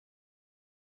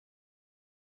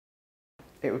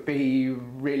It would be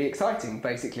really exciting.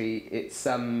 Basically, it's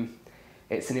an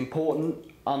important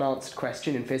unanswered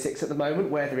question in physics at the moment,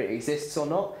 whether it exists or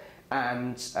not.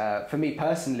 And for me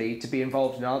personally, to be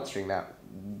involved in answering that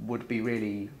would be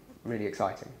really, really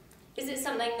exciting. Is it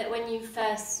something that when you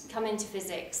first come into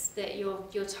physics that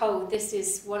you're told this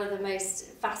is one of the most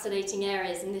fascinating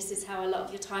areas and this is how a lot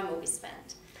of your time will be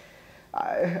spent?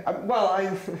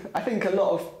 I think a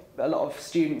lot of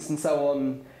students and so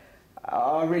on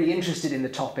are really interested in the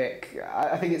topic.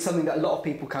 I think it's something that a lot of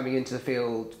people coming into the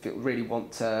field really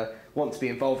want to be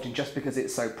involved in, just because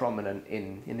it's so prominent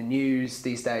in the news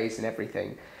these days and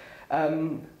everything.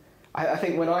 I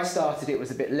think when I started it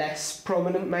was a bit less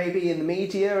prominent maybe in the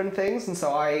media and things, and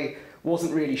so I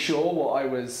wasn't really sure what I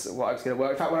was going to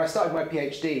work. In fact, when I started my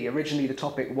PhD, originally the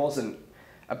topic wasn't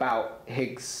about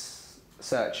Higgs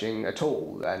searching at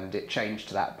all, and it changed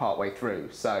to that partway through.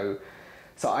 So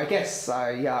I guess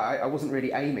I wasn't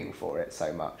really aiming for it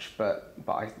so much, but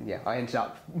I ended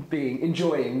up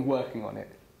enjoying working on it.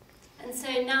 And so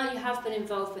now you have been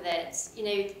involved with it. You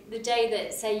know, the day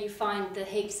that, say, you find the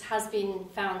Higgs has been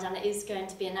found and it is going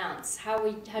to be announced, how do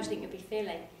you think you'll be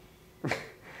feeling?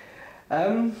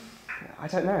 I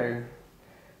don't know.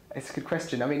 It's a good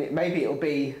question. I mean, it might be a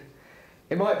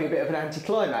bit of an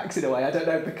anticlimax in a way. I don't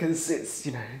know, because it's,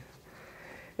 you know,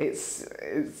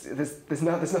 there's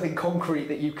nothing concrete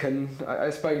that you can. I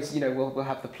suppose, you know, we'll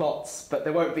have the plots, but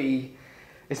there won't be.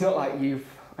 It's not like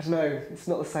I don't know. It's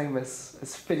not the same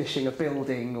as finishing a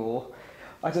building, or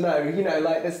I don't know. You know,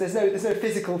 like there's no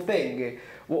physical thing.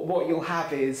 What you'll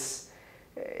have is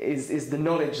the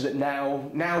knowledge that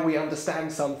now we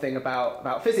understand something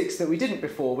about physics that we didn't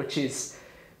before, which is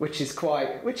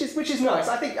nice.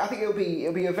 I think it'll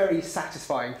be a very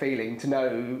satisfying feeling to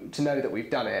know that we've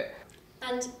done it.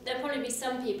 And there'll probably be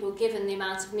some people, given the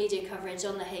amount of media coverage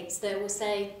on the Higgs, that will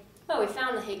say, "Well, we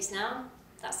found the Higgs now.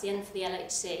 That's the end for the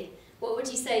LHC." What would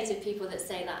you say to people that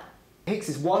say that? Higgs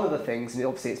is one of the things, and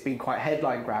obviously it's been quite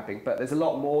headline grabbing, but there's a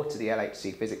lot more to the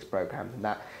LHC physics programme than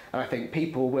that. And I think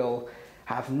people will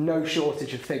have no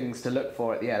shortage of things to look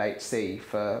for at the LHC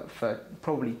for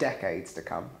probably decades to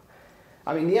come.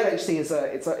 I mean, the LHC is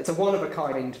a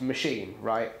one-of-a-kind machine,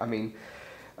 right? I mean,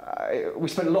 we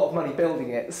spent a lot of money building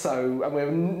it, and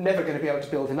we're never going to be able to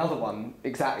build another one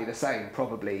exactly the same,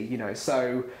 probably, you know,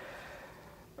 so...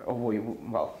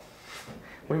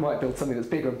 we might build something that's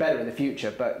bigger and better in the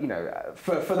future, but, you know,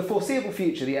 for the foreseeable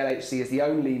future, the LHC is the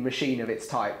only machine of its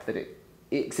type that it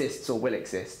exists or will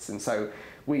exist, and so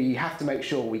we have to make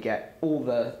sure we get all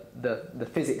the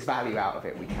physics value out of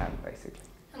it we can, basically.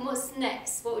 And what's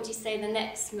next? What would you say the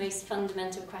next most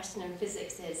fundamental question in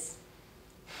physics is?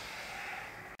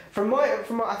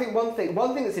 I think one thing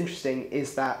that's interesting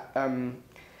is that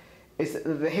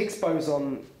the Higgs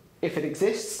boson, if it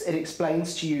exists, it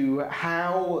explains to you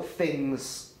how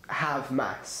things have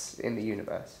mass in the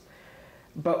universe.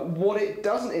 But what it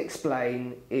doesn't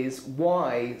explain is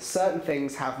why certain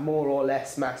things have more or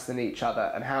less mass than each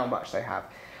other and how much they have.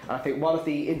 And I think one of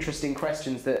the interesting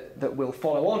questions that will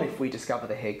follow on if we discover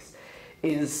the Higgs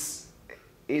is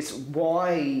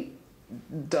why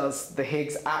does the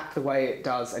Higgs act the way it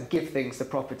does and give things the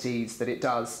properties that it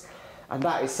does? And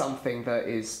that is something that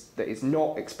is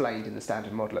not explained in the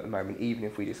standard model at the moment, even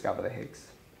if we discover the Higgs.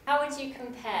 How would you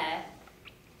compare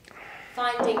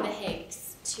finding the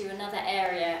Higgs to another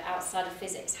area outside of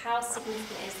physics? How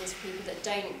significant is this for people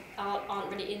that aren't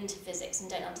really into physics and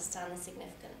don't understand the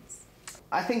significance?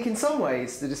 I think in some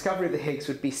ways the discovery of the Higgs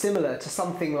would be similar to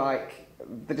something like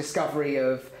the discovery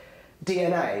of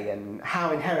DNA and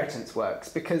how inheritance works,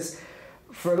 because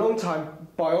for a long time,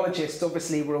 biologists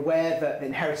obviously were aware that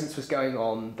inheritance was going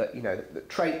on, that, you know, that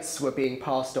traits were being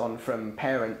passed on from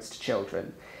parents to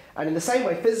children. And in the same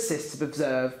way, physicists have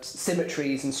observed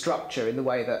symmetries and structure in the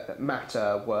way that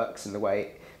matter works and the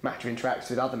way matter interacts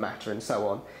with other matter and so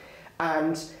on.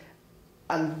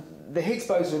 And the Higgs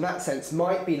boson in that sense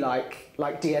might be like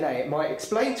DNA. It might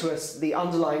explain to us the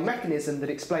underlying mechanism that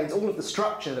explains all of the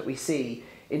structure that we see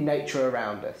in nature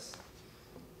around us.